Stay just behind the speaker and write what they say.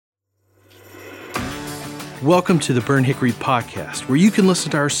Welcome to the Burn Hickory Podcast, where you can listen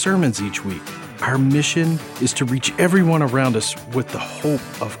to our sermons each week. Our mission is to reach everyone around us with the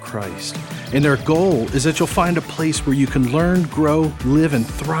hope of Christ. And our goal is that you'll find a place where you can learn, grow, live, and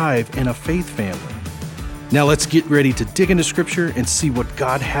thrive in a faith family. Now let's get ready to dig into Scripture and see what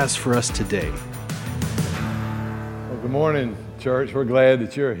God has for us today. Well, good morning, church. We're glad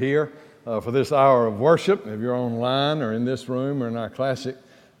that you're here for this hour of worship. If you're online or in this room or in our classic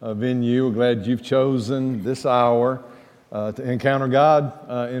venue, we're glad you've chosen this hour to encounter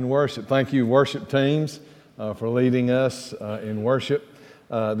God in worship. Thank you, worship teams, for leading us in worship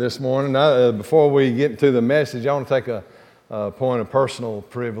this morning. Before we get into the message, I want to take a point of personal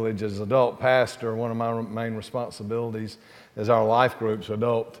privilege. As adult pastor, one of my main responsibilities is our life groups,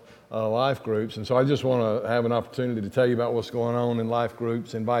 adult life groups. And so I just want to have an opportunity to tell you about what's going on in life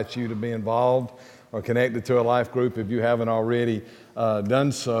groups, invite you to be involved or connected to a life group if you haven't already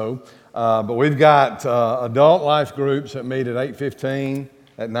done so. But we've got adult life groups that meet at 8:15,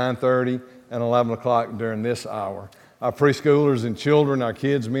 at 9:30, and 11 o'clock during this hour. Our preschoolers and children, our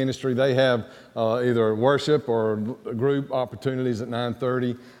kids ministry, they have either worship or group opportunities at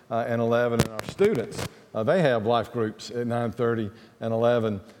 9:30 and 11. And our students, they have life groups at 9:30 and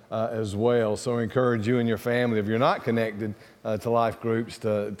 11 as well. So I encourage you and your family, if you're not connected to life groups,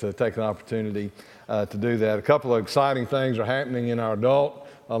 to take an opportunity to do that. A couple of exciting things are happening in our adult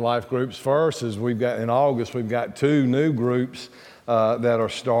life groups. First is in August, we've got two new groups that are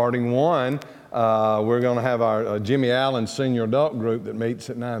starting. One, we're going to have our Jimmy Allen Senior Adult Group that meets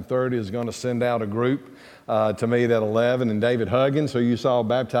at 9:30 is going to send out a group to meet at 11. And David Huggins, who you saw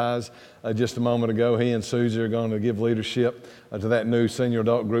baptized just a moment ago, he and Susie are going to give leadership to that new senior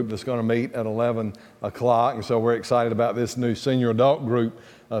adult group that's going to meet at 11 o'clock. And so we're excited about this new senior adult group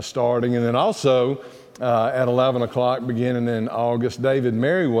starting. And then also at 11 o'clock beginning in August, David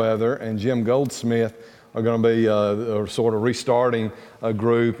Merriweather and Jim Goldsmith are going to be sort of restarting a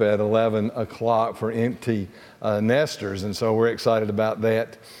group at 11 o'clock for empty nesters. And so we're excited about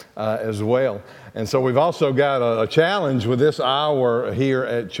that as well. And so we've also got a challenge with this hour here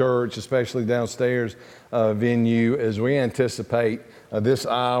at church, especially downstairs venue, as we anticipate this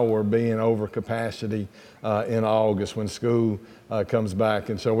hour being over capacity in August when school comes back.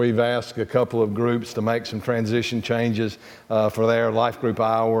 And so we've asked a couple of groups to make some transition changes for their life group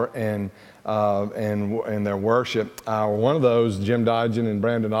hour and their worship hour. One of those, Jim Dodgen and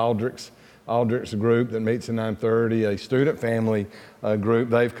Brandon Aldrich's group that meets at 9:30, a student family group,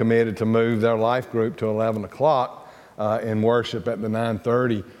 they've committed to move their life group to 11 o'clock and worship at the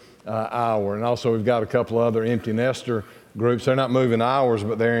 9:30 hour. And also we've got a couple other empty nester groups. They're not moving hours,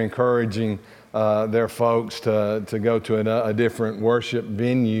 but they're encouraging their folks to go to a different worship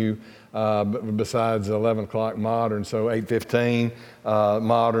venue besides 11 o'clock modern. So 8:15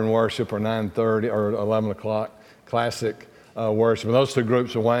 modern worship, or 9:30 or 11 o'clock classic worship. And those two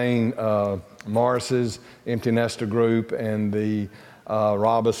groups are Wayne Morris's empty nester group and the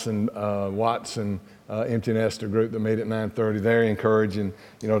Robinson Watson empty nester group that meet at 9:30. They're encouraging,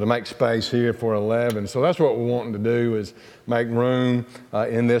 to make space here for 11. So that's what we're wanting to do, is make room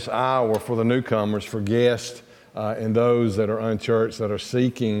in this hour for the newcomers, for guests, and those that are unchurched, that are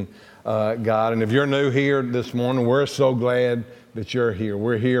seeking God. And if you're new here this morning, we're so glad that you're here.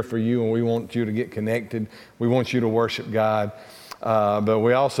 We're here for you, and we want you to get connected. We want you to worship God. But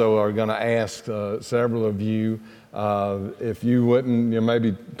we also are going to ask several of you, if you wouldn't,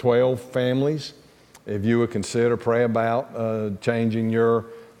 maybe 12 families, if you would consider, pray about changing your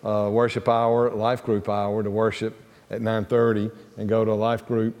worship hour, life group hour, to worship at 9:30 and go to a life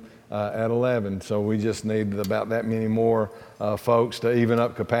group at 11. So we just need about that many more folks to even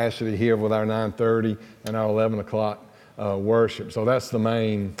up capacity here with our 9:30 and our 11 o'clock worship. So that's the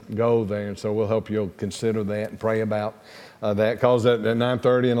main goal there. And so we'll hope you'll consider that and pray about that. Because at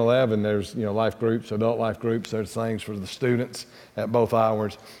 9:30 and 11, there's life groups, adult life groups. There's things for the students at both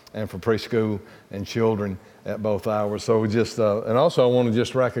hours and for preschool and children at both hours. So we just, and also I want to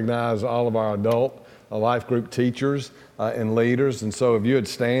just recognize all of our adult life group teachers and leaders. And so if you would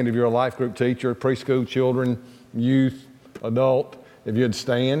stand, if you're a life group teacher, preschool, children, youth, adult, if you'd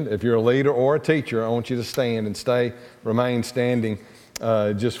stand, if you're a leader or a teacher, I want you to stand and remain standing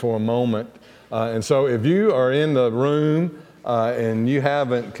just for a moment. And so if you are in the room and you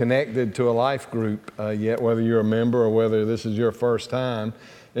haven't connected to a life group yet, whether you're a member or whether this is your first time,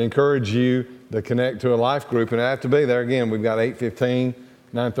 I encourage you to connect to a life group. And I have to be there again. We've got 8:15,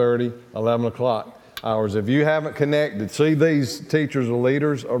 9:30, 11 o'clock hours. If you haven't connected, see these teachers or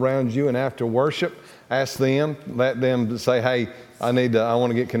leaders around you, and after worship, ask them, let them say, hey, I want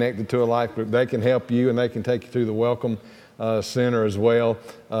to get connected to a life group. They can help you, and they can take you through the welcome center as well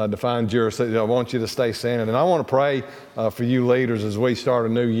to find your seat. I want you to stay standing. And I want to pray for you leaders as we start a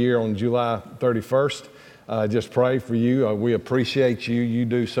new year on July 31st. Just pray for you. We appreciate you. You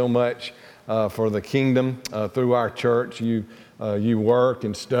do so much for the kingdom through our church. You work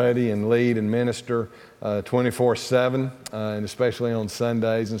and study and lead and minister 24/7, and especially on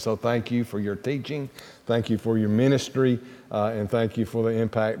Sundays. And so thank you for your teaching. Thank you for your ministry. And thank you for the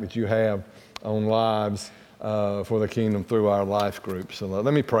impact that you have on lives for the kingdom through our life group. So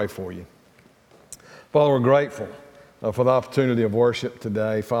let me pray for you. Father, we're grateful for the opportunity of worship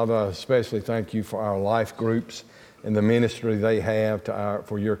today. Father, I especially thank you for our life groups and the ministry they have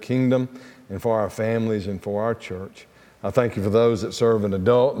for your kingdom and for our families and for our church. I thank you for those that serve an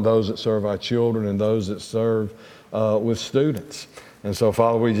adult and those that serve our children and those that serve with students. And so,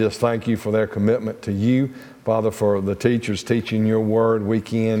 Father, we just thank you for their commitment to you. Father, for the teachers teaching your word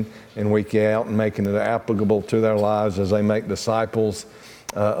week in and week out and making it applicable to their lives as they make disciples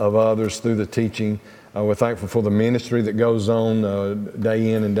of others through the teaching. We're thankful for the ministry that goes on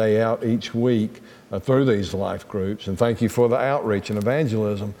day in and day out each week through these life groups. And thank you for the outreach and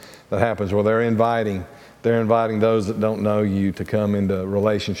evangelism that happens where they're inviting those that don't know you to come into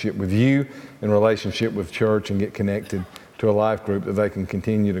relationship with you and relationship with church and get connected to a life group that they can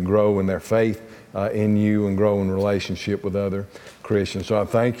continue to grow in their faith in you and grow in relationship with other Christians. So I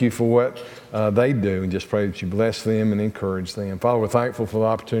thank you for what they do and just pray that you bless them and encourage them. Father, we're thankful for the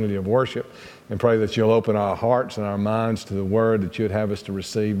opportunity of worship and pray that you'll open our hearts and our minds to the word that you'd have us to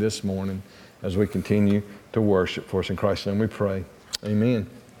receive this morning as we continue to worship. For us in Christ's name we pray. Amen.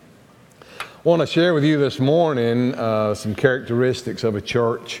 I want to share with you this morning some characteristics of a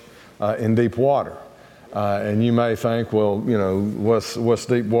church in deep water. And you may think, well, you know, what's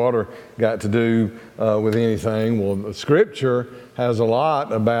deep water got to do with anything? Well, the Scripture has a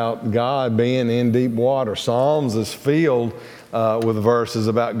lot about God being in deep water. Psalms is filled with verses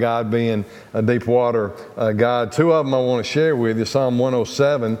about God being a deep water God. Two of them I want to share with you. Psalm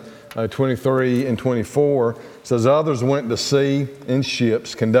 107, 23 and 24 says, "Others went to sea in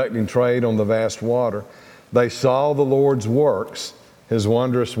ships, conducting trade on the vast water. They saw the Lord's works, his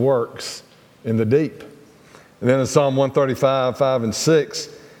wondrous works in the deep." And then in Psalm 135, 5 and 6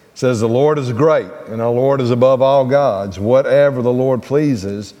 says, "The Lord is great, and our Lord is above all gods. Whatever the Lord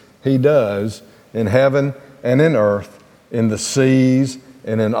pleases, he does in heaven and in earth, in the seas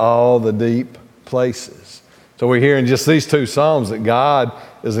and in all the deep places." So we hear in just these two Psalms that God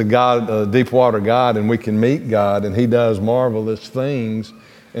is a God, a deep water God, and we can meet God, and he does marvelous things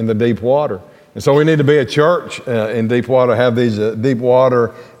in the deep water. And so we need to be a church in deep water, have these deep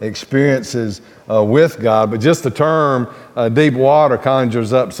water experiences with God. But just the term deep water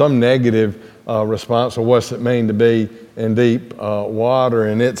conjures up some negative response. So what's it mean to be in deep water?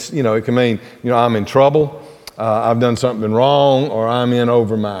 And it's, you know, it can mean, you know, I'm in trouble, I've done something wrong, or I'm in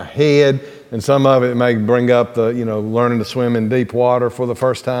over my head. And some of it may bring up the, you know, learning to swim in deep water for the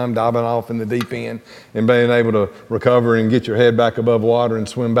first time, diving off in the deep end and being able to recover and get your head back above water and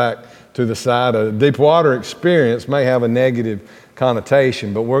swim back to the side. A deep water experience may have a negative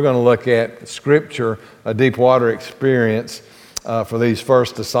connotation, but we're going to look at Scripture, a deep water experience for these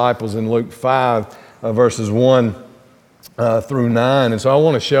first disciples in Luke 5, verses 1 through 9. And so I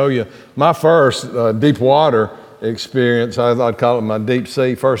want to show you my first deep water experience. I'd call it my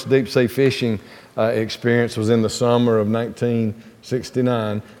first deep sea fishing experience was in the summer of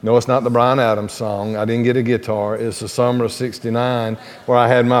 1969. No, it's not the Bryan Adams song. I didn't get a guitar. It's the summer of 69 where I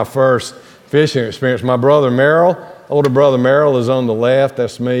had my first fishing experience. My brother Merrill, older brother Merrill, is on the left.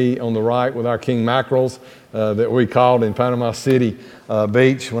 That's me on the right with our king mackerels that we caught in Panama City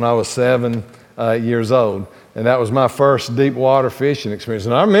Beach when I was 7 years old. And that was my first deep water fishing experience.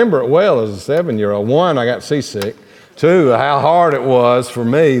 And I remember it well as a 7-year-old. One, I got seasick. Two, how hard it was for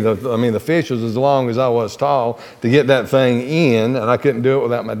me. The fish was as long as I was tall to get that thing in, and I couldn't do it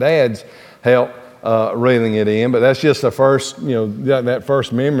without my dad's help reeling it in. But that's just the first, you know, that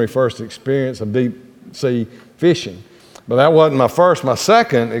first memory, first experience of deep sea fishing. But that wasn't my first. My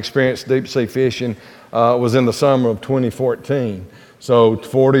second experience deep sea fishing was in the summer of 2014. So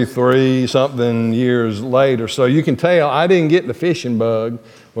 43-something years later. So you can tell I didn't get the fishing bug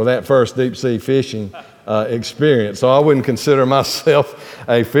with that first deep sea fishing experience. So I wouldn't consider myself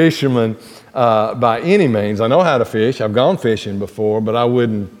a fisherman by any means. I know how to fish. I've gone fishing before, but I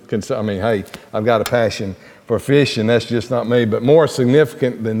wouldn't consider, hey, I've got a passion for fishing. That's just not me. But more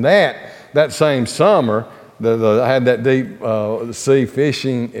significant than that same summer, I had that deep sea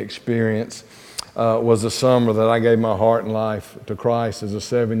fishing experience. Was the summer that I gave my heart and life to Christ as a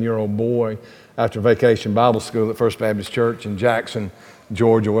 7-year-old boy after vacation Bible school at First Baptist Church in Jackson,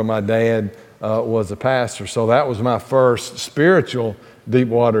 Georgia, where my dad was a pastor. So that was my first spiritual deep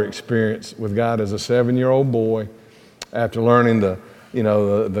water experience with God as a 7-year-old boy. After learning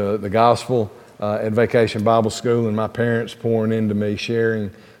the gospel at Vacation Bible School, and my parents pouring into me,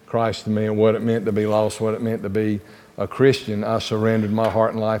 sharing Christ to me and what it meant to be lost, what it meant to be a Christian, I surrendered my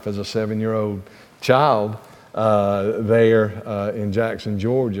heart and life as a 7-year-old child there in Jackson,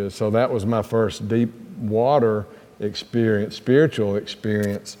 Georgia. So that was my first deep water experience, spiritual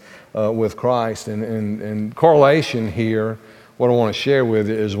experience with Christ. And correlation here, what I want to share with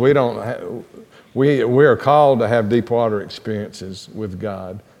you is we are called to have deep water experiences with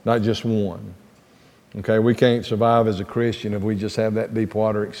God, not just one. Okay, we can't survive as a Christian if we just have that deep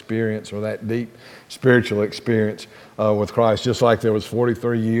water experience or that deep spiritual experience with Christ. Just like there was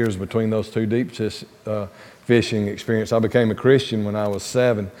 43 years between those two deep fishing experiences. I became a Christian when I was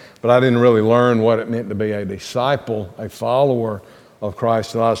 7, but I didn't really learn what it meant to be a disciple, a follower of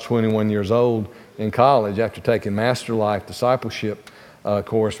Christ until I was 21 years old in college. After taking Master Life Discipleship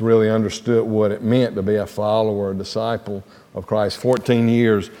course, really understood what it meant to be a follower, a disciple of Christ 14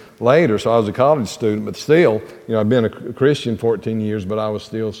 years later. So I was a college student, but still, I've been a Christian 14 years, but I was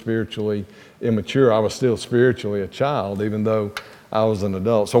still spiritually immature. I was still spiritually a child, even though I was an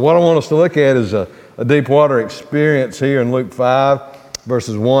adult. So what I want us to look at is a deep water experience here in Luke 5,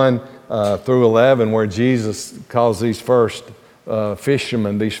 verses 1 through 11, where Jesus calls these first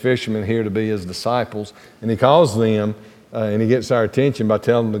these fishermen here to be his disciples, and he calls them and he gets our attention by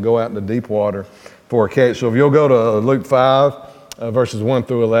telling them to go out into deep water for a catch. So if you'll go to Luke 5, verses 1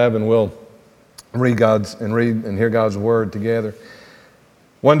 through 11, we'll read and hear God's word together.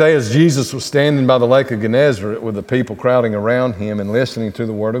 One day as Jesus was standing by the lake of Gennesaret with the people crowding around him and listening to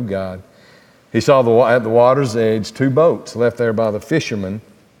the word of God, he saw at the water's edge 2 boats left there by the fishermen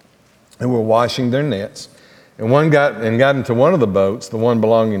who were washing their nets. And one got into one of the boats, the one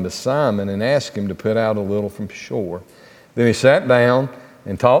belonging to Simon, and asked him to put out a little from shore. Then he sat down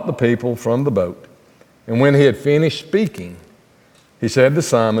and taught the people from the boat. And when he had finished speaking, he said to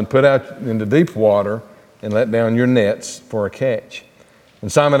Simon, "Put out into deep water and let down your nets for a catch." And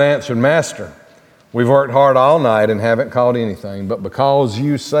Simon answered, "Master, we've worked hard all night and haven't caught anything, but because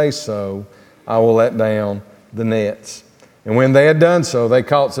you say so, I will let down the nets." And when they had done so, they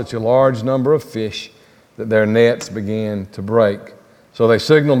caught such a large number of fish that their nets began to break. So they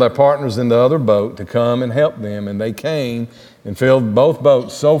signaled their partners in the other boat to come and help them, and they came and filled both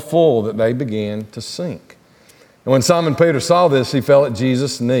boats so full that they began to sink. And when Simon Peter saw this, he fell at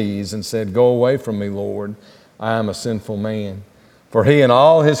Jesus' knees and said, "Go away from me, Lord, I am a sinful man." For he and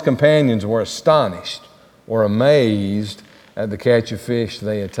all his companions were astonished or amazed at the catch of fish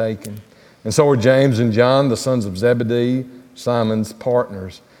they had taken. And so were James and John, the sons of Zebedee, Simon's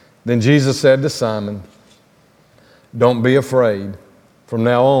partners. Then Jesus said to Simon, "Don't be afraid. From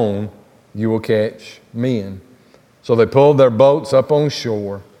now on, you will catch men." So they pulled their boats up on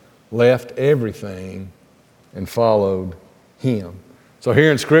shore, left everything, and followed him. So here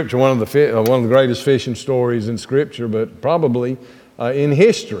in Scripture, one of the greatest fishing stories in Scripture, but probably in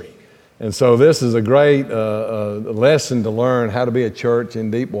history. And so this is a great lesson to learn how to be a church in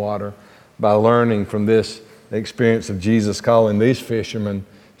deep water by learning from this experience of Jesus calling these fishermen,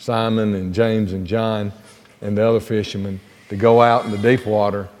 Simon and James and John and the other fishermen, to go out in the deep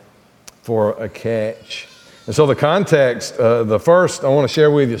water for a catch. And so the context, the first, I want to share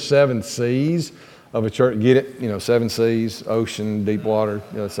with you 7 C's of a church. Get it? 7 C's, ocean, deep water.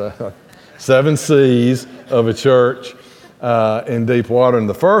 So 7 C's of a church in deep water. And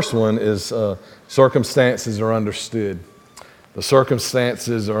the first one is circumstances are understood. The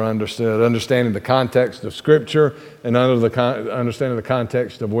circumstances are understood, understanding the context of Scripture and understanding the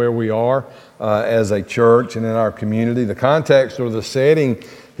context of where we are as a church and in our community. The context or the setting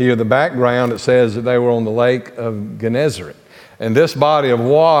here, the background, it says that they were on the lake of Gennesaret. And this body of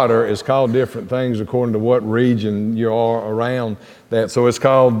water is called different things according to what region you are around that. So it's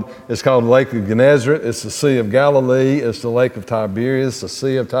called Lake of Gennesaret. It's the Sea of Galilee. It's the Lake of Tiberias, the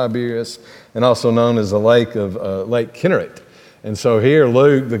Sea of Tiberias, and also known as the Lake Kinneret. And so here,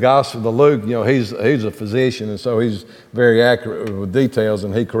 Luke, the Gospel of Luke, he's a physician, and so he's very accurate with details,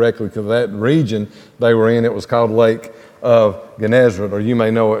 and he correctly, because that region they were in, it was called Lake of Gennesaret, or you may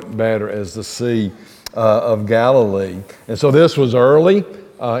know it better as the Sea of Galilee. And so this was early,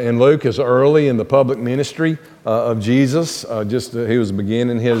 and Luke is early in the public ministry of Jesus. He was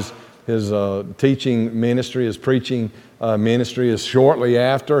beginning his teaching ministry, his preaching ministry is shortly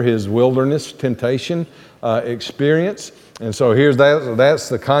after his wilderness temptation experience. And so that's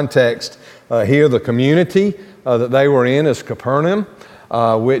the context here. The community that they were in is Capernaum.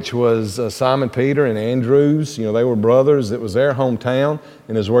 which was Simon Peter and Andrew's. They were brothers. It was their hometown,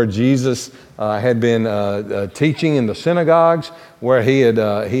 and is where Jesus had been teaching in the synagogues, where he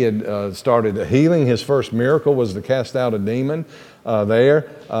had started healing. His first miracle was to cast out a demon there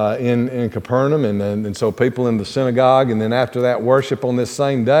in Capernaum, and so people in the synagogue, and then after that worship on this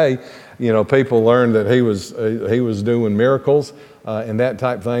same day, people learned that he was doing miracles and that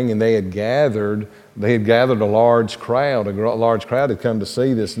type thing, and they had gathered a large crowd. A large crowd had come to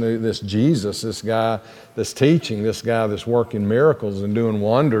see this Jesus, this guy that's teaching, this guy that's working miracles and doing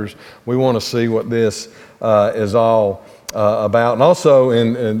wonders. We want to see what this is all about. And also,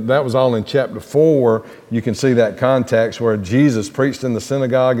 and that was all in chapter 4, you can see that context where Jesus preached in the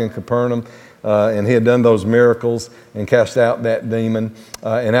synagogue in Capernaum, and he had done those miracles and cast out that demon.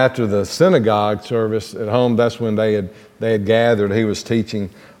 And after the synagogue service at home, that's when they had gathered. He was teaching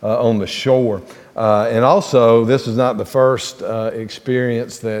on the shore. And also, this is not the first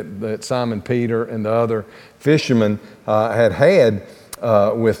experience that Simon Peter and the other fishermen had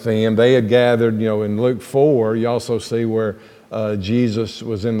with them. They had gathered, in Luke 4, you also see where Jesus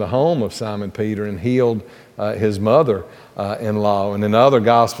was in the home of Simon Peter and healed his mother-in-law. And then other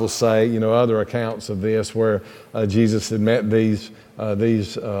Gospels say, other accounts of this where Jesus had met these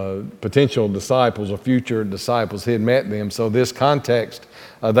potential disciples or future disciples. He had met them. So this context,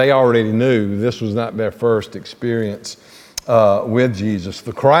 they already knew. This was not their first experience with Jesus.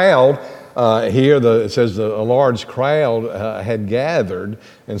 The crowd here, it says a large crowd had gathered,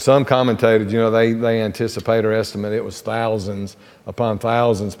 and some commentators, they anticipate or estimate it was thousands upon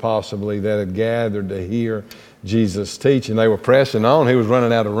thousands possibly that had gathered to hear Jesus teach, and they were pressing on. He was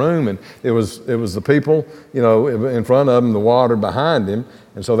running out of room, and it was the people, in front of him, the water behind him,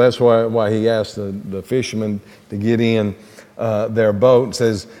 and so that's why he asked the fishermen to get in their boat. It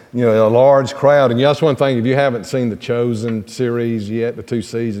says, a large crowd. And that's one thing, if you haven't seen the Chosen series yet, the 2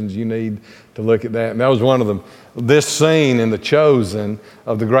 seasons, you need to look at that. And that was one of them. This scene in the Chosen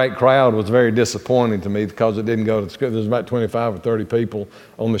of the great crowd was very disappointing to me because it didn't go to the script. There was about 25 or 30 people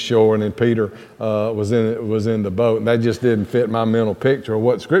on the shore, and then Peter was in the boat. And that just didn't fit my mental picture of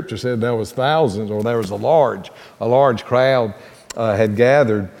what Scripture said. There was thousands, or there was a large crowd had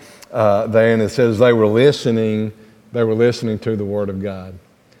gathered there. And it says they were listening to the Word of God.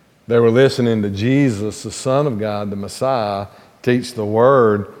 They were listening to Jesus, the Son of God, the Messiah, teach the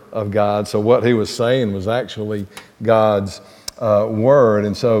Word of God. So what he was saying was actually God's Word.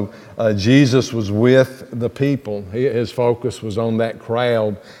 And so Jesus was with the people. His focus was on that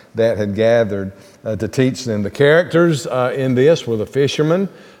crowd that had gathered to teach them. The characters in this were the fishermen,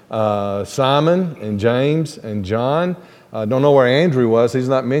 Simon and James and John. I don't know where Andrew was. He's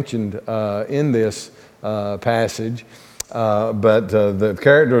not mentioned in this passage, but the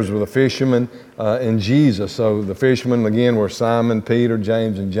characters were the fishermen and Jesus. So the fishermen again were Simon, Peter,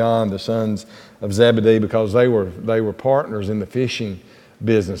 James, and John, the sons of Zebedee, because they were partners in the fishing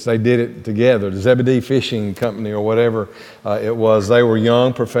business. They did it together. The Zebedee Fishing Company or whatever it was. They were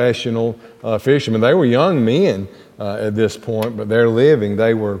young professional fishermen. They were young men at this point, but they're living.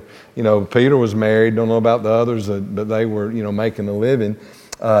 They were, Peter was married. Don't know about the others, but they were, making a living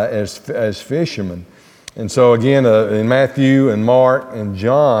as fishermen. And so again, in Matthew and Mark and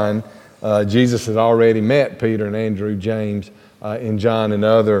John, Jesus had already met Peter and Andrew, James, and John in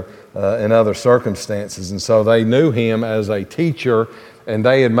other circumstances. And so they knew him as a teacher, and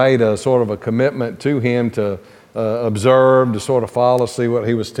they had made a sort of a commitment to him to observe, to sort of follow, see what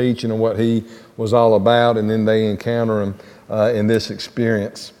he was teaching and what he was all about. And then they encounter him in this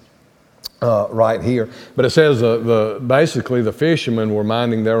experience right here. But it says basically the fishermen were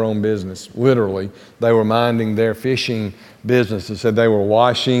minding their own business, literally. They were minding their fishing business. It said they were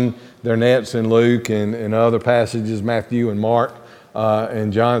washing their nets in Luke and other passages, Matthew and Mark.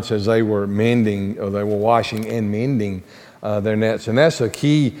 And John says they were mending, or they were washing and mending their nets. And that's a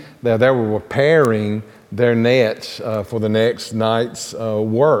key, that they were repairing their nets for the next night's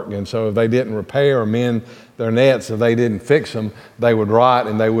work. And so if they didn't repair or mend their nets, if they didn't fix them, they would rot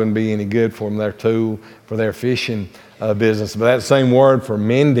and they wouldn't be any good for them, their tool for their fishing business. But that same word for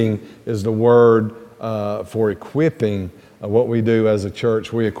mending is the word for equipping. What we do as a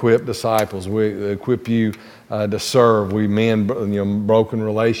church, we equip disciples. We equip you to serve. We mend, broken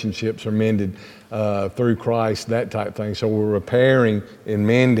relationships are mended through Christ, that type of thing. So we're repairing and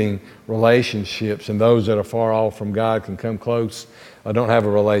mending relationships, and those that are far off from God can come close. Don't have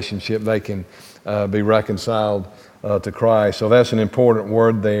a relationship, they can be reconciled to Christ. So that's an important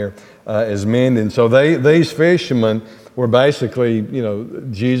word there, is mending. So these fishermen were basically,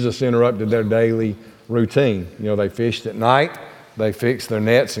 Jesus interrupted their daily routine. They fished at night, they fixed their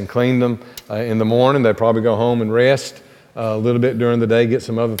nets and cleaned them in the morning. They'd probably go home and rest a little bit during the day, get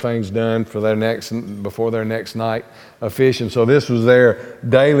some other things done for before their next night of fishing. So this was their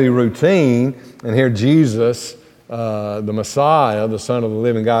daily routine. And here Jesus, the Messiah, the Son of the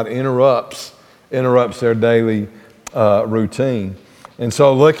living God, interrupts their daily routine. And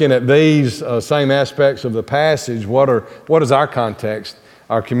so looking at these same aspects of the passage, what is our context,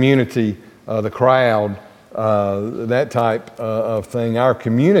 our community, the crowd, that type of thing? Our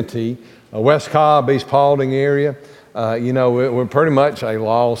community, West Cobb, East Paulding area, we're pretty much a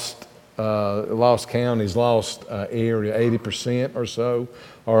lost counties, lost area. 80% or so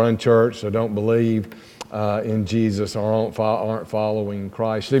are unchurched, or don't believe in Jesus, or aren't following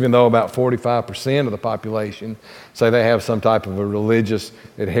Christ, even though about 45% of the population say they have some type of a religious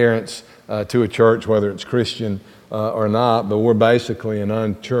adherence to a church, whether it's Christian or not. But we're basically an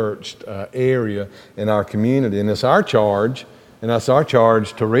unchurched area in our community, and it's our charge,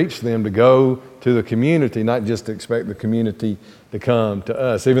 to reach them, to go to the community, not just to expect the community to come to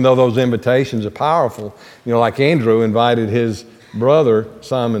us. Even though those invitations are powerful, like Andrew invited his brother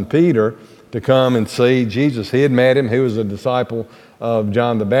Simon Peter to come and see Jesus. He had met him. He was a disciple of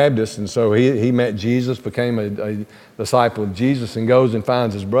John the Baptist, and so he met Jesus, became a disciple of Jesus, and goes and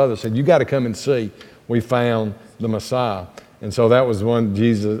finds his brother. Said, "You got to come and see. We found the Messiah." And so that was when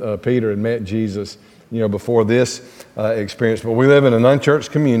Peter had met Jesus, before this experience. But we live in an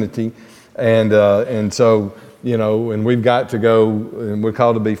unchurched community, and so and we've got to go, and we're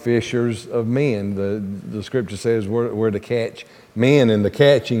called to be fishers of men. The Scripture says we're to catch men, and the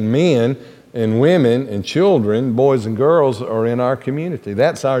catching men and women and children, boys and girls, are in our community.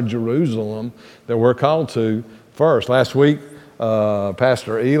 That's our Jerusalem that we're called to first. Last week,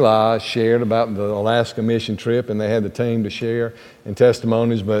 Pastor Eli shared about the Alaska mission trip, and they had the team to share in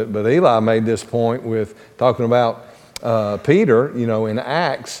testimonies. But Eli made this point with talking about Peter, in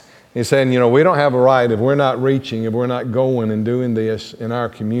Acts. He's saying, we don't have a right, if we're not reaching, if we're not going and doing this in our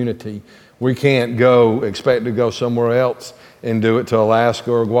community, we can't expect to go somewhere else and do it, to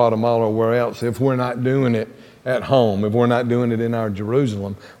Alaska or Guatemala or where else, if we're not doing it at home, if we're not doing it in our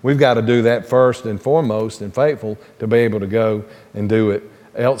Jerusalem. We've got to do that first and foremost, and faithful to be able to go and do it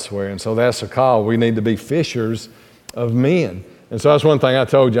elsewhere. And so that's a call. We need to be fishers of men. And so that's one thing I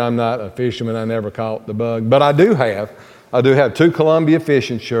told you, I'm not a fisherman. I never caught the bug. But I do have 2 Columbia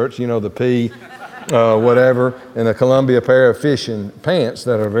fishing shirts, the P whatever, and a Columbia pair of fishing pants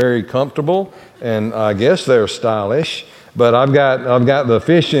that are very comfortable, and I guess they're stylish. But I've got the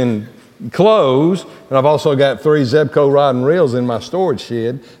fishing clothes, and I've also got 3 Zebco rod and reels in my storage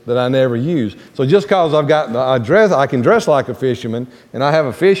shed that I never use. So just because I can dress like a fisherman, and I have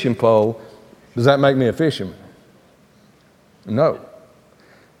a fishing pole, does that make me a fisherman? No.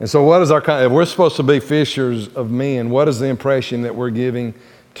 And so what is if we're supposed to be fishers of men, what is the impression that we're giving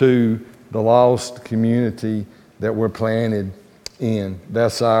to the lost community that we're planted in?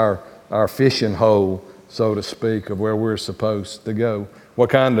 That's our fishing hole, so to speak, of where we're supposed to go.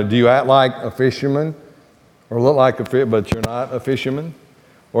 Do you act like a fisherman, or look like but you're not a fisherman?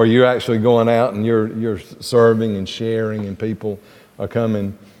 Or you're actually going out and you're serving and sharing, and people are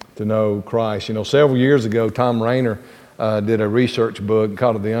coming to know Christ? Several years ago, Tom Rainer did a research book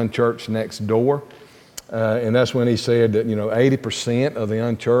called The Unchurched Next Door. And that's when he said that, 80% of the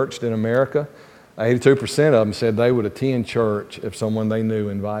unchurched in America, 82% of them said they would attend church if someone they knew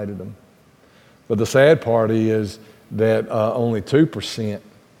invited them. But the sad part is that only 2%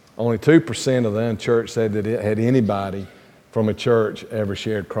 of the unchurched said that it had anybody from a church ever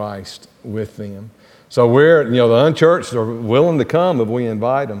shared Christ with them. So the unchurched are willing to come if we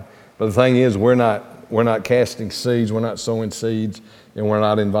invite them. But the thing is, we're not casting seeds, we're not sowing seeds, and we're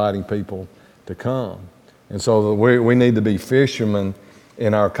not inviting people to come. And so we need to be fishermen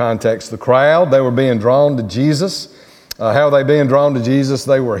in our context. The crowd, they were being drawn to Jesus. How are they being drawn to Jesus?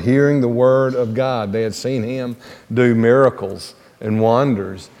 They were hearing the Word of God. They had seen Him do miracles and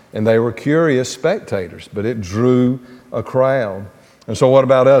wonders, and they were curious spectators, but it drew a crowd. And so what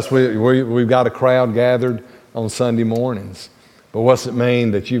about us? We've got a crowd gathered on Sunday mornings. But what's it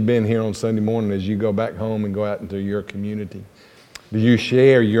mean that you've been here on Sunday morning as you go back home and go out into your community? Do you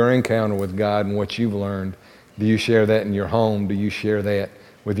share your encounter with God and what you've learned? Do you share that in your home? Do you share that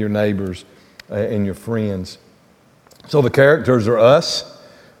with your neighbors and your friends? So the characters are us,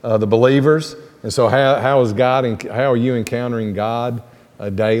 the believers. And so how are you encountering God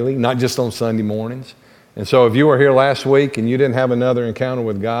daily, not just on Sunday mornings? And so if you were here last week and you didn't have another encounter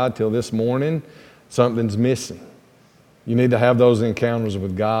with God till this morning, something's missing. You need to have those encounters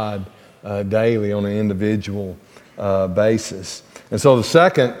with God daily on an individual basis. And so the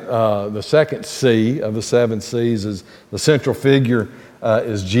second C of the 7 C's is the central figure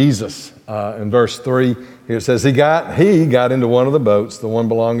is Jesus. In verse 3, here it says, he got into one of the boats, the one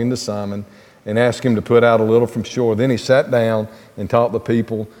belonging to Simon, and asked him to put out a little from shore. Then he sat down and taught the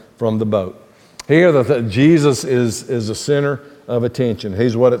people from the boat. Here, Jesus is the center of attention.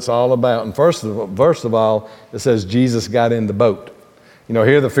 He's what it's all about. And first of all, it says Jesus got in the boat. You know,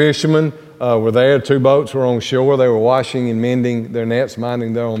 here the fishermen were there. 2 boats were on shore. They were washing and mending their nets,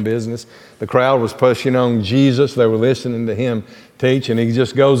 minding their own business. The crowd was pushing on Jesus. They were listening to him teach, and he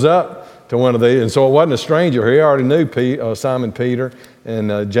just goes up to one of these. And so it wasn't a stranger. He already knew Simon Peter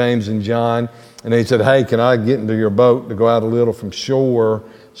and James and John. And he said, hey, can I get into your boat to go out a little from shore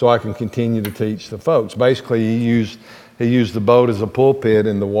so I can continue to teach the folks? Basically, he used the boat as a pulpit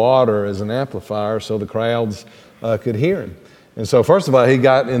and the water as an amplifier so the crowds could hear him. And so first of all, he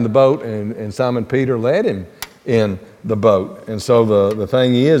got in the boat, and Simon Peter led him in the boat. And so the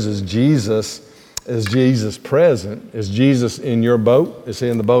thing is Jesus present? Is Jesus in your boat? Is he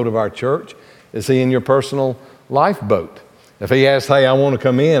in the boat of our church? Is he in your personal lifeboat? If he asks, hey, I want to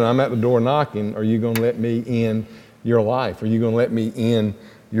come in, I'm at the door knocking, are you going to let me in your life? Are you going to let me in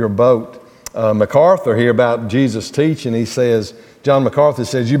your boat? MacArthur here about Jesus teaching, he says, John MacArthur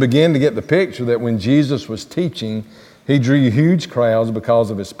says, you begin to get the picture that when Jesus was teaching, he drew huge crowds because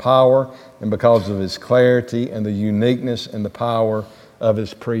of his power and because of his clarity and the uniqueness and the power of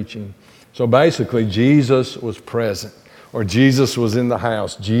his preaching. So basically, Jesus was present, or Jesus was in the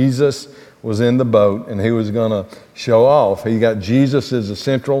house. Jesus was in the boat, and he was going to show off. He got Jesus as the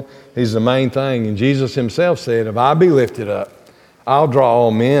central. He's the main thing. And Jesus himself said, if I be lifted up, I'll draw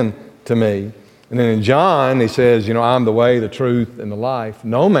all men to me. And then in John, he says, you know, I'm the way, the truth, and the life.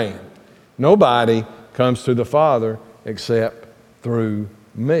 No man, nobody comes to the Father except through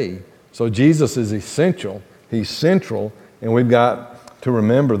me. So Jesus is essential. He's central, and we've got to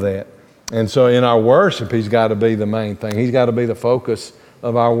remember that. And so in our worship, he's got to be the main thing. He's got to be the focus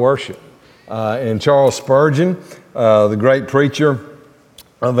of our worship. And Charles Spurgeon, the great preacher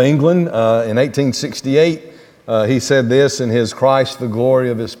of England, in 1868, he said this in his Christ, the Glory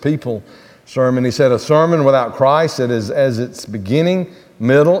of His People sermon. He said, a sermon without Christ, it is as its beginning,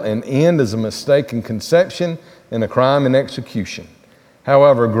 middle, and end is a mistaken conception and a crime in execution.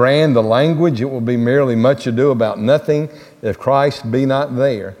 However grand the language, it will be merely much ado about nothing if Christ be not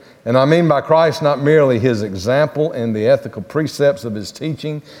there. And I mean by Christ not merely his example and the ethical precepts of his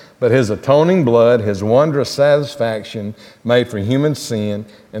teaching, but his atoning blood, his wondrous satisfaction made for human sin,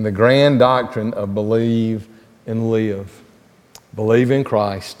 and the grand doctrine of believe and live. Believe in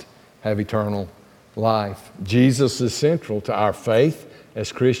Christ, have eternal life. Jesus is central to our faith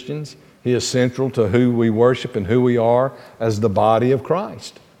as Christians. He is central to who we worship and who we are as the body of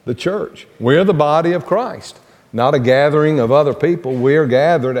Christ, the church. We're the body of Christ, not a gathering of other people. We're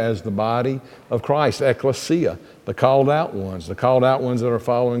gathered as the body of Christ, ecclesia, the called out ones that are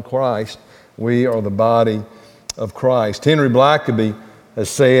following Christ. We are the body of Christ. Henry Blackaby has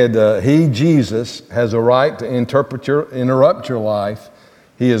said, he, Jesus, has a right to interrupt your life.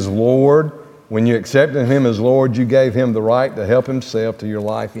 He is Lord. When you accepted him as Lord, you gave him the right to help himself to your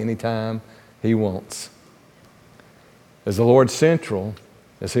life anytime he wants. Is the Lord central?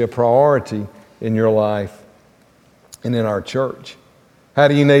 Is he a priority in your life and in our church? How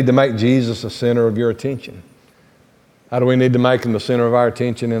do you need to make Jesus the center of your attention? How do we need to make him the center of our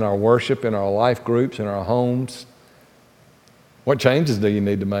attention in our worship, in our life groups, in our homes? What changes do you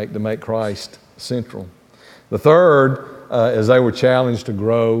need to make Christ central? The third is they were challenged to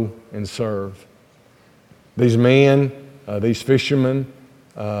grow and serve. These men, these fishermen,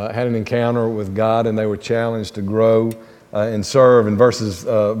 had an encounter with God, and they were challenged to grow and serve. In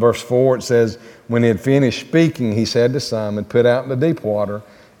verse 4, it says, when he had finished speaking, he said to Simon, put out in the deep water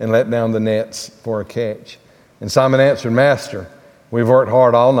and let down the nets for a catch. And Simon answered, Master, we've worked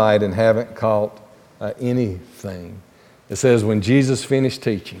hard all night and haven't caught anything. It says when Jesus finished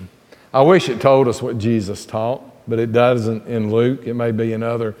teaching. I wish it told us what Jesus taught, but it doesn't in Luke. It may be in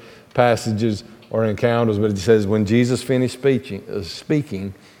other passages or encounters, but it says when Jesus finished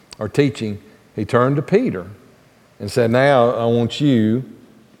speaking or teaching, he turned to Peter and said, now I want you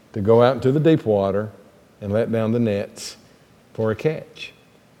to go out into the deep water and let down the nets for a catch.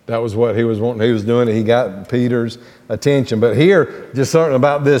 That was what he was wanting. He was doing it. He got Peter's attention. But here, just something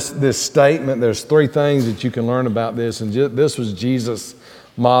about this statement, there's 3 things that you can learn about this. And this was Jesus'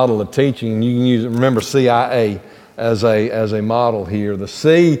 model of teaching. And you can use, remember CIA as a model here. The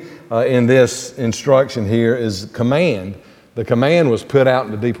C in this instruction here is command. The command was put out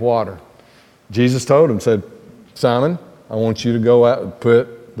in the deep water. Jesus told him, said, Simon, I want you to go out and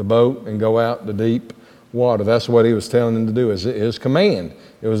put the boat and go out the deep water. That's what he was telling them to do, is his command.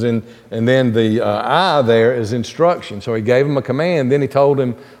 It was in, and then the I there is instruction. So he gave them a command, then he told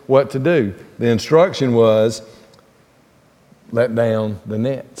them what to do. The instruction was, let down the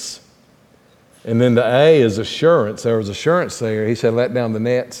nets. And then the A is assurance. There was assurance there. He said, let down the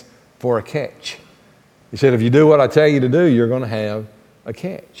nets for a catch. He said, if you do what I tell you to do, you're going to have a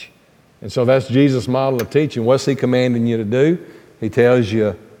catch. And so that's Jesus' model of teaching. What's he commanding you to do? He tells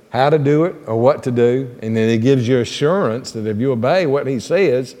you how to do it or what to do, and then he gives you assurance that if you obey what he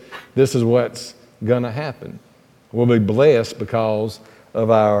says, this is what's going to happen. We'll be blessed because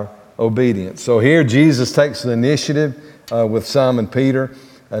of our obedience. So here Jesus takes the initiative with Simon Peter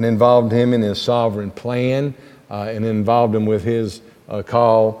and involved him in his sovereign plan and involved him with his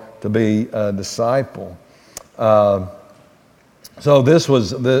call to be a disciple. So this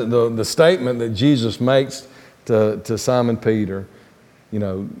was the statement that Jesus makes to Simon Peter,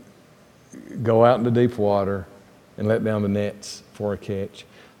 go out into deep water and let down the nets for a catch.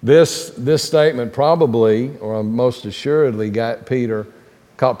 This statement probably, or most assuredly, caught Peter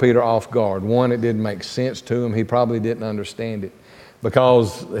off guard. One, it didn't make sense to him. He probably didn't understand it.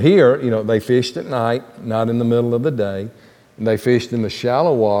 Because here, they fished at night, not in the middle of the day. And they fished in the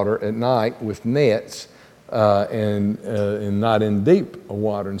shallow water at night with nets and not in deep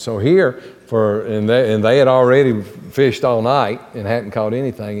water. And so here, they had already fished all night and hadn't caught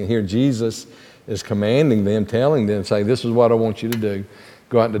anything. And here Jesus is commanding them, telling them, say, this is what I want you to do.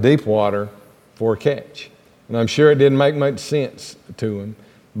 Go out into deep water for a catch. And I'm sure it didn't make much sense to him.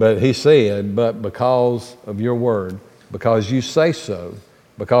 But he said, but because of your word, because you say so,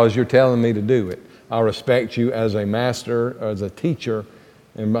 because you're telling me to do it, I'll respect you as a master, as a teacher,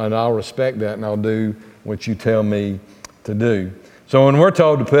 and I'll respect that, and I'll do what you tell me to do. So when we're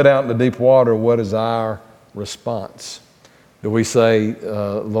told to put out in the deep water, what is our response? Do we say,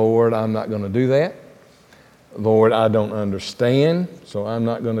 Lord, I'm not going to do that? Lord, I don't understand, so I'm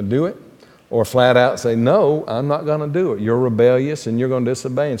not going to do it? Or flat out say, no, I'm not going to do it. You're rebellious and you're going to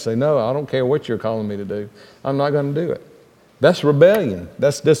disobey and say, no, I don't care what you're calling me to do. I'm not going to do it. That's rebellion.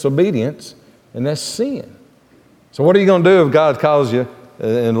 That's disobedience. And that's sin. So what are you going to do if God calls you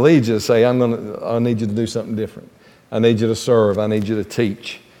and leads you to say, I need you to do something different. I need you to serve. I need you to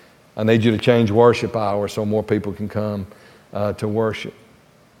teach. I need you to change worship hours so more people can come to worship.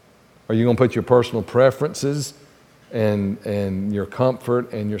 Are you going to put your personal preferences and your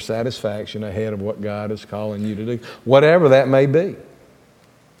comfort and your satisfaction ahead of what God is calling you to do? Whatever that may be.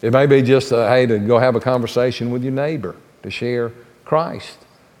 It may be just, to go have a conversation with your neighbor, to share Christ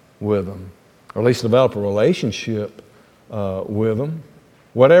with them, or at least develop a relationship with them.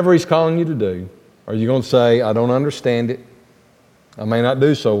 Whatever he's calling you to do, are you going to say, I don't understand it, I may not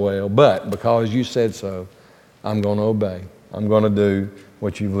do so well, but because you said so, I'm going to obey. I'm going to do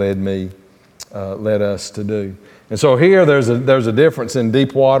what you've led us to do. And so here there's a difference in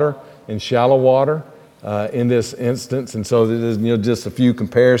deep water and shallow water in this instance. And so there's just a few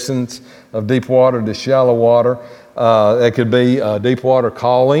comparisons of deep water to shallow water. It could be deep water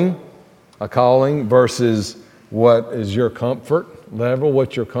a calling versus what is your comfort level,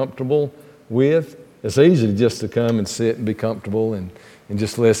 what you're comfortable with. It's easy just to come and sit and be comfortable and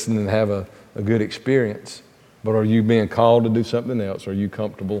just listen and have a good experience. But are you being called to do something else? Are you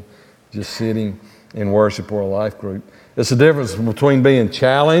comfortable just sitting in worship or a life group? It's the difference between being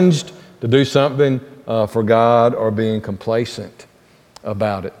challenged to do something for God or being complacent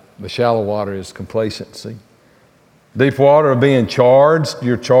about it. The shallow water is complacency. Deep water, being charged.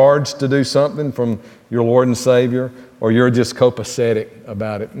 You're charged to do something from your Lord and Savior, or you're just copacetic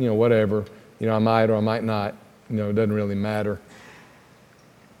about it. Whatever. I might or I might not. It doesn't really matter.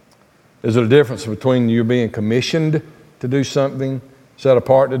 Is there a difference between you being commissioned to do something, set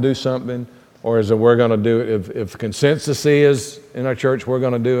apart to do something, or is it we're going to do it? If the consensus is in our church we're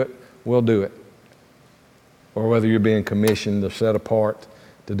going to do it, we'll do it. Or whether you're being commissioned or set apart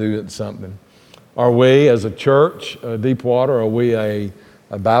to do something. Are we as a church, deep water, are we a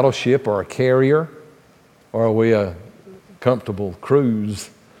battleship or a carrier? Or are we a comfortable cruise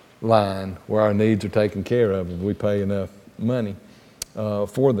line where our needs are taken care of and we pay enough money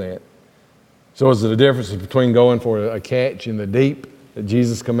for that? So is it a difference between going for a catch in the deep that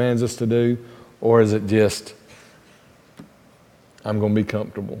Jesus commands us to do, or is it just, I'm going to be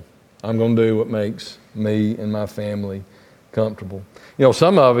comfortable. I'm going to do what makes me and my family comfortable.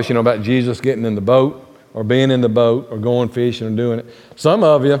 Some of us, about Jesus getting in the boat or being in the boat or going fishing or doing it. Some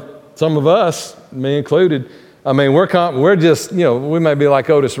of us, me included, we're just, we may be like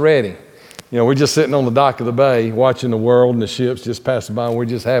Otis Redding. We're just sitting on the dock of the bay watching the world and the ships just passing by. And we're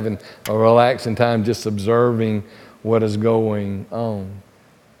just having a relaxing time, just observing what is going on.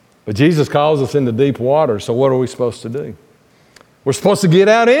 But Jesus calls us into deep water, so what are we supposed to do? We're supposed to get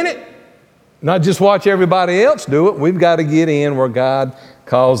out in it, not just watch everybody else do it. We've got to get in where God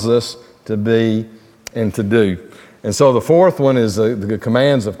calls us to be and to do. And so the fourth one is the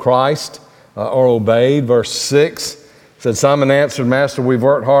commands of Christ are obeyed. Verse 6 said, Simon answered, Master, we've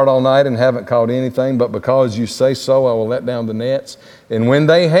worked hard all night and haven't caught anything, but because you say so, I will let down the nets. And when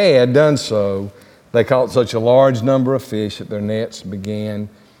they had done so, they caught such a large number of fish that their nets began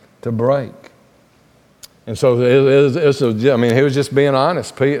to break. And so he was just being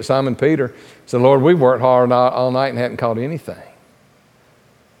honest. Simon Peter said, Lord, we've worked hard all night and hadn't caught anything.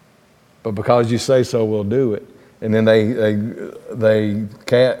 But because you say so, we'll do it. And then they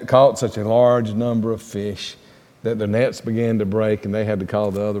caught such a large number of fish that their nets began to break, and they had to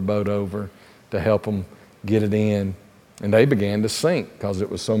call the other boat over to help them get it in. And they began to sink because it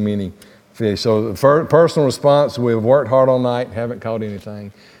was so many fish. So the personal response, we've worked hard all night, haven't caught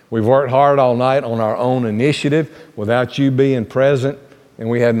anything. We've worked hard all night on our own initiative without you being present, and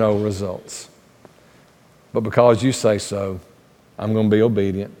we had no results. But because you say so, I'm going to be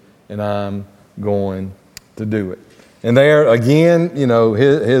obedient, and I'm going to do it. And there again,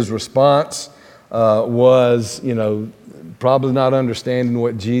 his response was, probably not understanding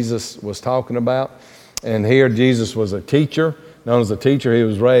what Jesus was talking about. And here Jesus was a teacher. Known as a teacher, he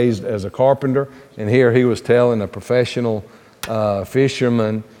was raised as a carpenter. And here he was telling a professional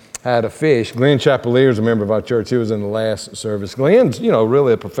fisherman how to fish. Glenn Chapelier is a member of our church. He was in the last service. Glenn's,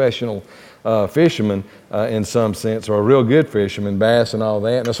 really a professional fisherman in some sense, or a real good fisherman, bass and all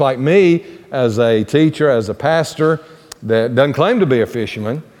that. And it's like me as a teacher, as a pastor that doesn't claim to be a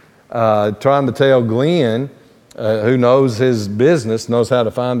fisherman, trying to tell Glenn, who knows his business, knows how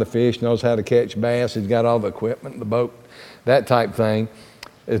to find the fish, knows how to catch bass, he's got all the equipment, the boat, that type thing.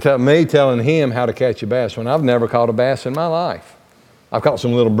 It's me telling him how to catch a bass when I've never caught a bass in my life. I've caught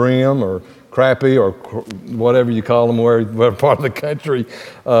some little brim or crappie or whatever you call them, whatever part of the country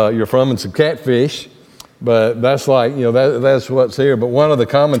you're from, and some catfish. But that's like, that's what's here. But one of the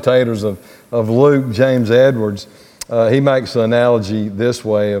commentators of Luke, James Edwards, he makes the analogy this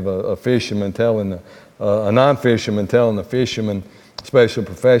way of a fisherman telling a non-fisherman telling a fisherman, especially a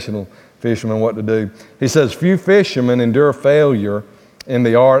professional fisherman, what to do. He says, few fishermen endure failure in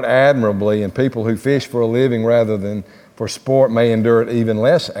the art admirably, and people who fish for a living rather than for sport may endure it even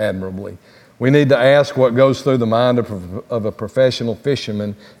less admirably. We need to ask what goes through the mind of a professional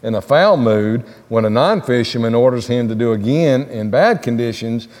fisherman in a foul mood when a non-fisherman orders him to do again in bad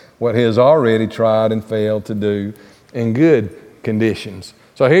conditions what he has already tried and failed to do in good conditions.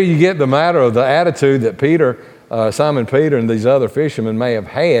 So here you get the matter of the attitude that Simon Peter and these other fishermen may have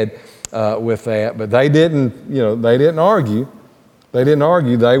had with that, but they didn't argue. They didn't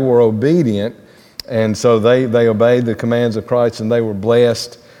argue. They were obedient, and so they obeyed the commands of Christ, and they were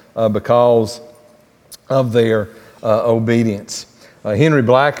blessed because of their obedience. Henry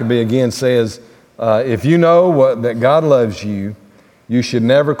Blackaby again says, if you know that God loves you, you should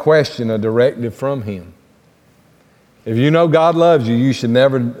never question a directive from Him. If you know God loves you, you should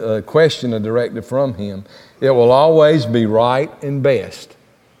never question a directive from Him. It will always be right and best.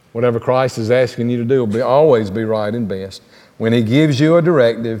 Whatever Christ is asking you to do will always be right and best. When He gives you a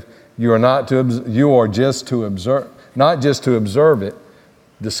directive, you are just to observe, not just to observe it,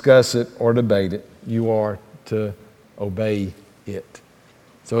 discuss it, or debate it. You are to obey it.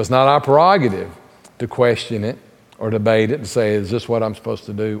 So it's not our prerogative to question it or debate it and say, is this what I'm supposed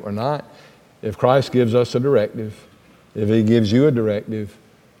to do or not? If Christ gives us a directive, if He gives you a directive,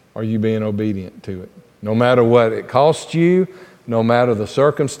 are you being obedient to it? No matter what it costs you, no matter the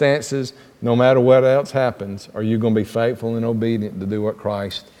circumstances, no matter what else happens, are you going to be faithful and obedient to do what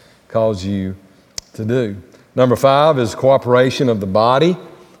Christ calls you to do? Number 5 is cooperation of the body.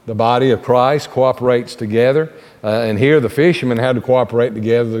 The body of Christ cooperates together. And here the fishermen had to cooperate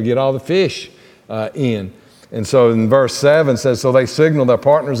together to get all the fish in. And so in verse 7 it says, so they signaled their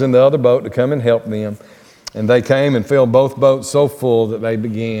partners in the other boat to come and help them. And they came and filled both boats so full that they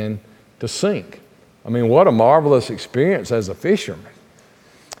began to sink. I mean, what a marvelous experience as a fisherman.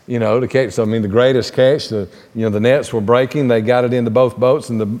 To catch, the greatest catch, the nets were breaking, they got it into both boats,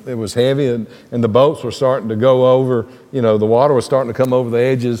 and it was heavy, and the boats were starting to go over, the water was starting to come over the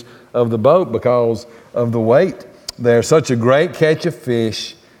edges of the boat because of the weight. There's such a great catch of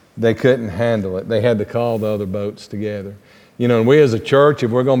fish, they couldn't handle it. They had to call the other boats together. And we as a church,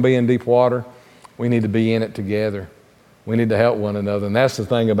 if we're going to be in deep water, we need to be in it together. We need to help one another, and that's the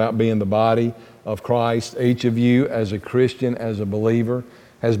thing about being the body of Christ. Each of you as a Christian, as a believer,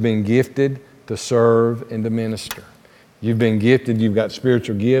 has been gifted to serve and to minister. You've been gifted, you've got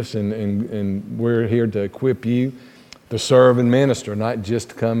spiritual gifts, and we're here to equip you to serve and minister, not just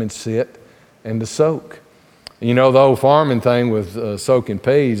to come and sit and to soak. You know the old farming thing with soaking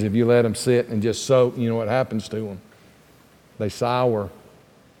peas, if you let them sit and just soak, you know what happens to them? They sour.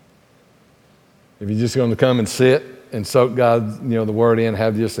 If you're just going to come and sit and soak God, the Word in,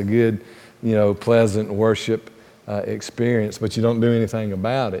 have just a good, pleasant worship experience, but you don't do anything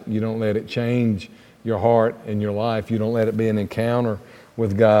about it. You don't let it change your heart and your life. You don't let it be an encounter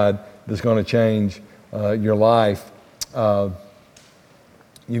with God that's going to change your life.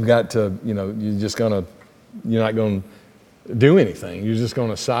 You've got to, you're not going to do anything. You're just going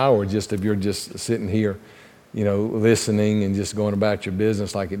to sour just if you're just sitting here, listening and just going about your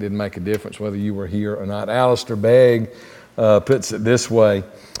business like it didn't make a difference whether you were here or not. Alistair Begg puts it this way.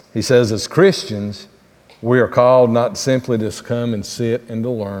 He says, as Christians, we are called not simply to come and sit and to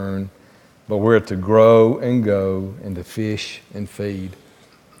learn, but we're to grow and go and to fish and feed.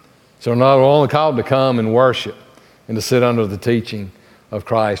 So we're not only called to come and worship and to sit under the teaching of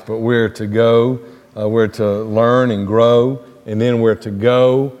Christ, but we're to go, we're to learn and grow, and then we're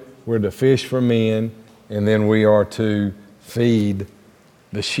to fish for men, and then we are to feed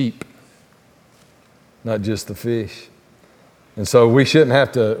the sheep, not just the fish. And so we shouldn't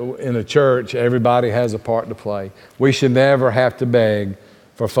have to, in a church, everybody has a part to play. We should never have to beg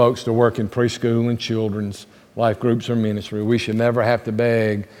for folks to work in preschool and children's life groups or ministry. We should never have to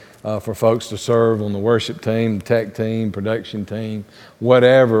beg for folks to serve on the worship team, the tech team, production team,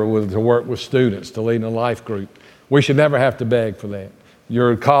 whatever, to work with students, to lead in a life group. We should never have to beg for that.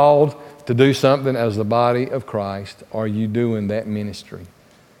 You're called to do something as the body of Christ. Are you doing that ministry?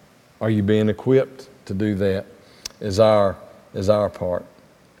 Are you being equipped to do that as our part?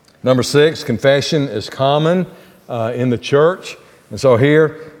 Number 6, confession is common in the church. And so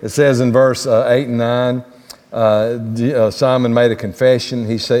here it says in verse 8 and 9, Simon made a confession.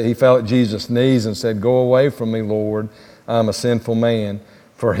 He said he fell at Jesus' knees and said, "Go away from me, Lord, I'm a sinful man."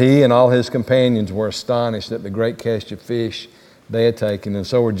 For he and all his companions were astonished at the great catch of fish they had taken, and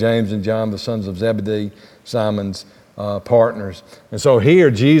so were James and John, the sons of Zebedee, Simon's partners. And so here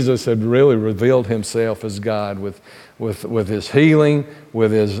Jesus had really revealed himself as God with his healing,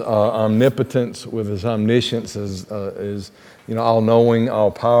 with his omnipotence, with his omniscience, as all-knowing,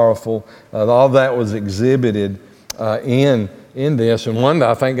 all-powerful. All that was exhibited in this. And one that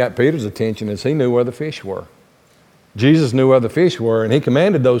I think got Peter's attention is he knew where the fish were. Jesus knew where the fish were, and he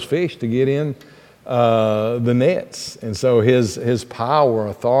commanded those fish to get in the nets. And so his power,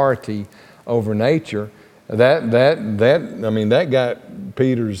 authority over nature, that got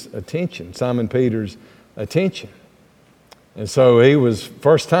Peter's attention, Simon Peter's attention. And so he was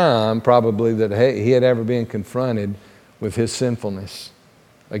first time probably that he had ever been confronted with his sinfulness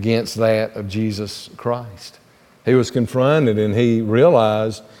against that of Jesus Christ. He was confronted and he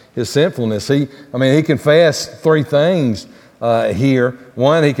realized his sinfulness. He confessed 3 things here.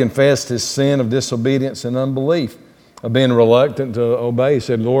 One, he confessed his sin of disobedience and unbelief, of being reluctant to obey. He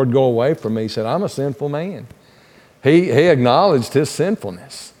said, "Lord, go away from me." He said, "I'm a sinful man." He acknowledged his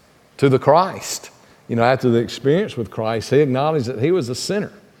sinfulness to the Christ. After the experience with Christ, he acknowledged that he was a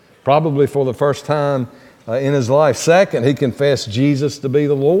sinner, probably for the first time in his life. Second, he confessed Jesus to be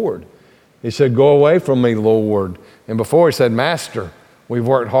the Lord. He said, "Go away from me, Lord." And before he said, "Master, we've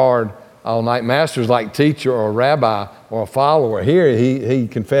worked hard all night." Master's like teacher or rabbi or a follower. Here he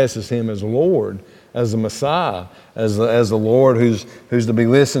confesses him as Lord, as the Messiah, as the Lord who's to be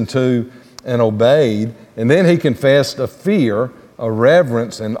listened to and obeyed. And then he confessed a fear, a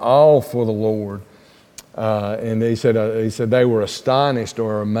reverence, and awe for the Lord. And he said they were astonished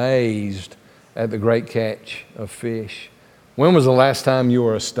or amazed at the great catch of fish. When was the last time you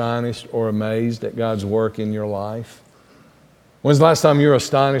were astonished or amazed at God's work in your life? When's the last time you were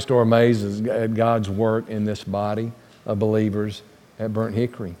astonished or amazed at God's work in this body of believers at Burnt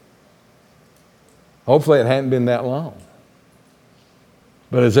Hickory? Hopefully it hadn't been that long.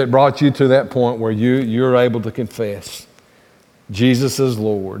 But has it brought you to that point where you're able to confess Jesus is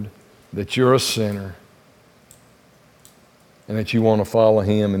Lord, that you're a sinner, and that you want to follow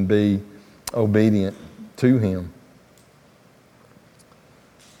him and be obedient to him?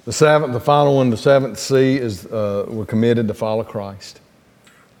 The final one, the 7th C, is we're committed to follow Christ.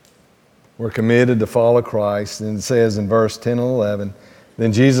 We're committed to follow Christ. And it says in verse 10 and 11,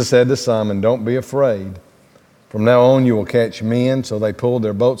 "Then Jesus said to Simon, 'Don't be afraid. From now on you will catch men.' So they pulled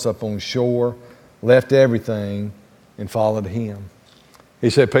their boats up on shore, left everything, and followed him." He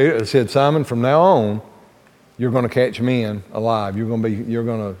said, "Simon, from now on, you're going to catch men alive. You're going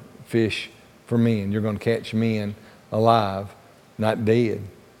to fish for men. You're going to catch men alive, not dead.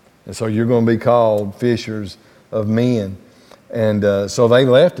 And so you're going to be called fishers of men." And so they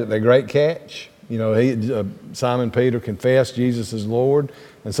left it, the great catch. Simon Peter confessed Jesus as Lord,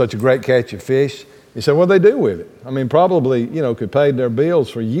 and such a great catch of fish. He said, what did they do with it? I mean, probably, could pay their bills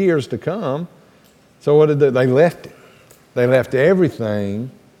for years to come. So what did they do? They left it. They left everything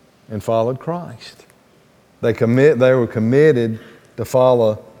and followed Christ. They were committed to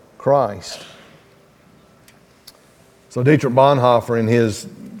follow Christ. So Dietrich Bonhoeffer, in his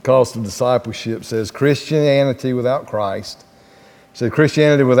Cost of Discipleship, says, Christianity without Christ,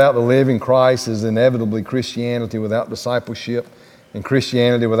 Christianity without the living Christ is inevitably Christianity without discipleship, and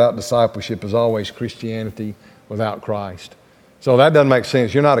Christianity without discipleship is always Christianity without Christ. So that doesn't make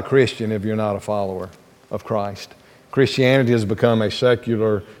sense. You're not a Christian if you're not a follower of Christ. Christianity has become a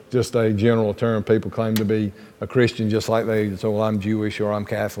secular, just a general term. People claim to be a Christian just like they say, well, I'm Jewish or I'm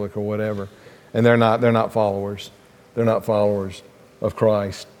Catholic or whatever. And they're not followers. They're not followers of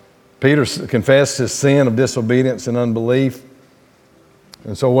Christ. Peter confessed his sin of disobedience and unbelief.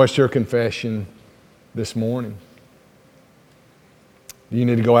 And so what's your confession this morning? Do you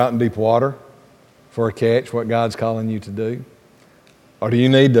need to go out in deep water for a catch, what God's calling you to do? Or do you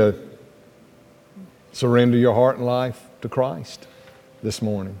need to surrender your heart and life to Christ this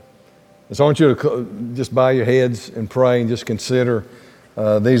morning? And so I want you to just bow your heads and pray and just consider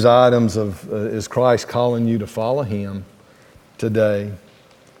these items of is Christ calling you to follow Him today?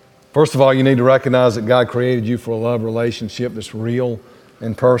 First of all, you need to recognize that God created you for a love relationship that's real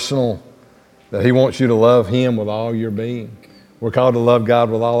and personal, that He wants you to love Him with all your being. We're called to love God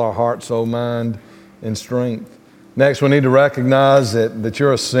with all our heart, soul, mind, and strength. Next, we need to recognize that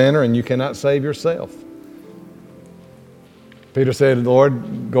you're a sinner and you cannot save yourself. Peter said,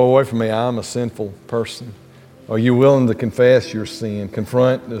 Lord, go away from me, I'm a sinful person. Are you willing to confess your sin,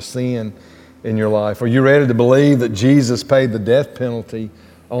 confront the sin in your life? Are you ready to believe that Jesus paid the death penalty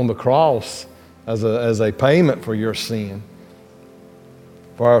on the cross as a payment for your sin,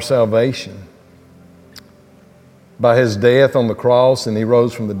 for our salvation? By His death on the cross, and He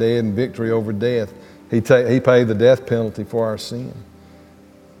rose from the dead in victory over death, He paid the death penalty for our sin.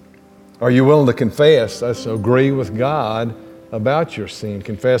 Are you willing to confess? That's agree with God about your sin.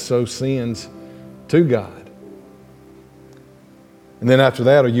 Confess those sins to God. And then after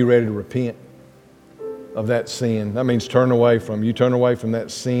that, are you ready to repent of that sin? That means turn away from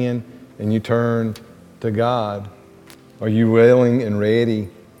that sin and you turn to God. Are you willing and ready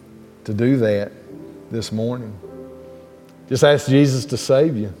to do that this morning? Just ask Jesus to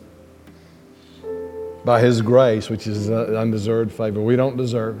save you by His grace, which is undeserved favor. We don't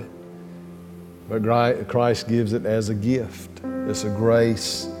deserve it, but Christ gives it as a gift. It's a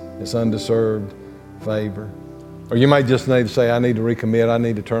grace, it's undeserved favor. Or you might just need to say, I need to recommit, I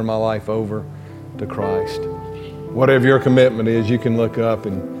need to turn my life over to Christ. Whatever your commitment is, you can look up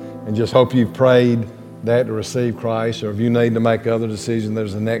and just hope you've prayed that to receive Christ. Or if you need to make other decisions,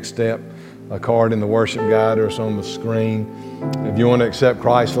 there's a next step, a card in the worship guide or it's on the screen. If you want to accept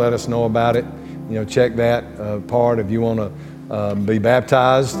Christ, let us know about it. Check that part. If you want to be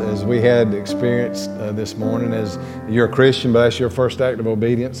baptized, as we had experienced this morning, as you're a Christian, but that's your first act of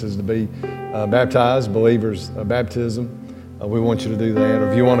obedience is to be baptized, believers' baptism. We want you to do that. Or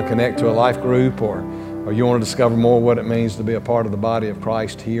if you want to connect to a life group or you want to discover more what it means to be a part of the body of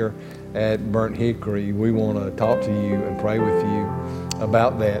Christ here at Burnt Hickory, we want to talk to you and pray with you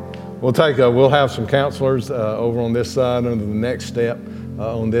about that. We'll have some counselors over on this side under the next step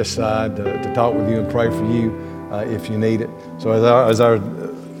on this side to talk with you and pray for you if you need it. So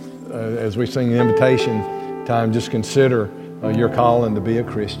as we sing the invitation time, just consider your calling to be a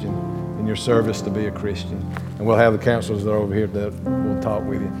Christian and your service to be a Christian. And we'll have the counselors that are over here that will talk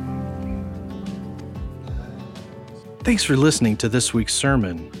with you. Thanks for listening to this week's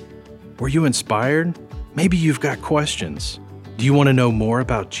sermon. Were you inspired? Maybe you've got questions. Do you want to know more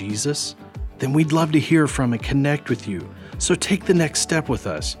about Jesus? Then we'd love to hear from and connect with you. So take the next step with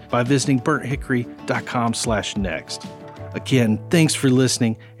us by visiting burnthickory.com/next. Again, thanks for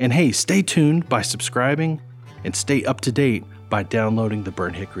listening. And hey, stay tuned by subscribing and stay up to date by downloading the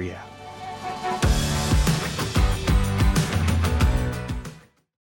Burnt Hickory app.